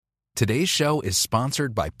Today's show is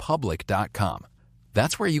sponsored by Public.com.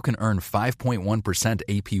 That's where you can earn 5.1%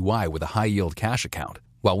 APY with a high-yield cash account.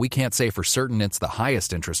 While we can't say for certain it's the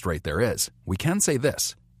highest interest rate there is, we can say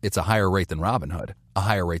this. It's a higher rate than Robinhood, a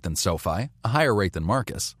higher rate than SoFi, a higher rate than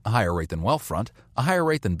Marcus, a higher rate than Wealthfront, a higher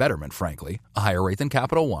rate than Betterment, frankly, a higher rate than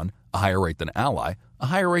Capital One, a higher rate than Ally, a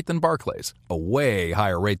higher rate than Barclays, a way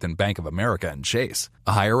higher rate than Bank of America and Chase,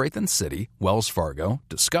 a higher rate than Citi, Wells Fargo,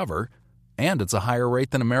 Discover, and it's a higher rate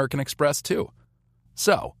than American Express, too.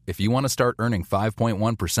 So, if you want to start earning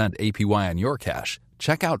 5.1% APY on your cash,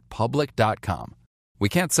 check out Public.com. We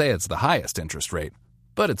can't say it's the highest interest rate,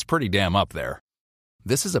 but it's pretty damn up there.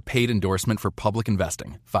 This is a paid endorsement for Public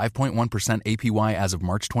Investing. 5.1% APY as of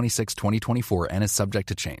March 26, 2024 and is subject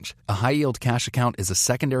to change. A high-yield cash account is a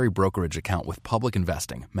secondary brokerage account with Public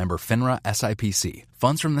Investing. Member FINRA SIPC.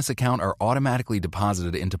 Funds from this account are automatically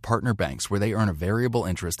deposited into partner banks where they earn a variable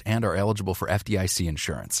interest and are eligible for FDIC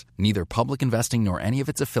insurance. Neither Public Investing nor any of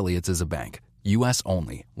its affiliates is a bank. U.S.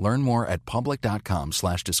 only. Learn more at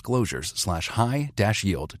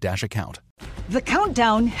public.com/disclosures/high-yield-account. The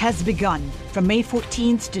countdown has begun. From May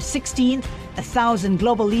 14th to 16th, 1,000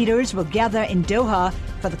 global leaders will gather in Doha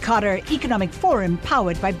for the Qatar Economic Forum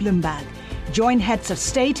powered by Bloomberg. Join heads of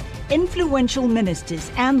state, influential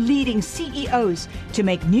ministers, and leading CEOs to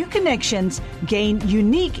make new connections, gain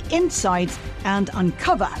unique insights, and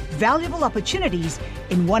uncover valuable opportunities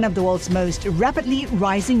in one of the world's most rapidly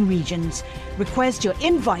rising regions. Request your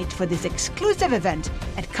invite for this exclusive event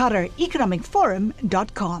at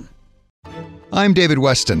QatarEconomicForum.com. I'm David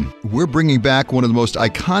Weston. We're bringing back one of the most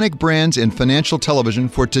iconic brands in financial television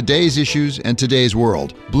for today's issues and today's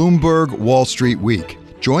world, Bloomberg Wall Street Week.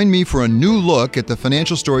 Join me for a new look at the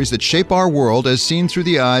financial stories that shape our world as seen through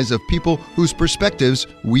the eyes of people whose perspectives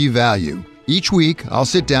we value. Each week, I'll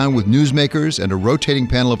sit down with newsmakers and a rotating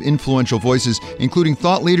panel of influential voices, including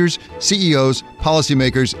thought leaders, CEOs,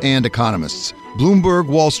 policymakers, and economists. Bloomberg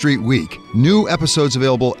Wall Street Week. New episodes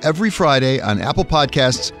available every Friday on Apple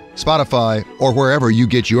Podcasts, Spotify, or wherever you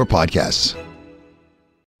get your podcasts.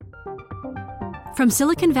 From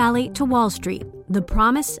Silicon Valley to Wall Street, the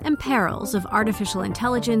promise and perils of artificial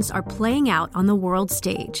intelligence are playing out on the world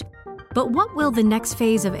stage. But what will the next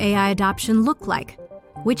phase of AI adoption look like?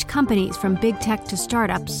 Which companies from big tech to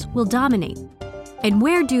startups will dominate? And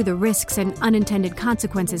where do the risks and unintended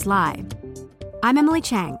consequences lie? I'm Emily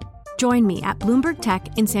Chang. Join me at Bloomberg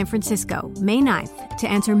Tech in San Francisco, May 9th, to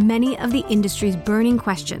answer many of the industry's burning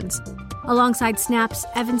questions, alongside Snap's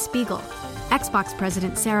Evan Spiegel, Xbox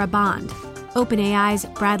President Sarah Bond, OpenAI's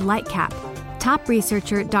Brad Lightcap, top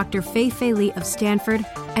researcher Dr. Fei Li of Stanford,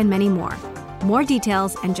 and many more. More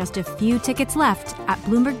details and just a few tickets left at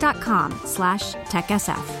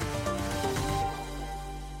Bloomberg.com/TechSF.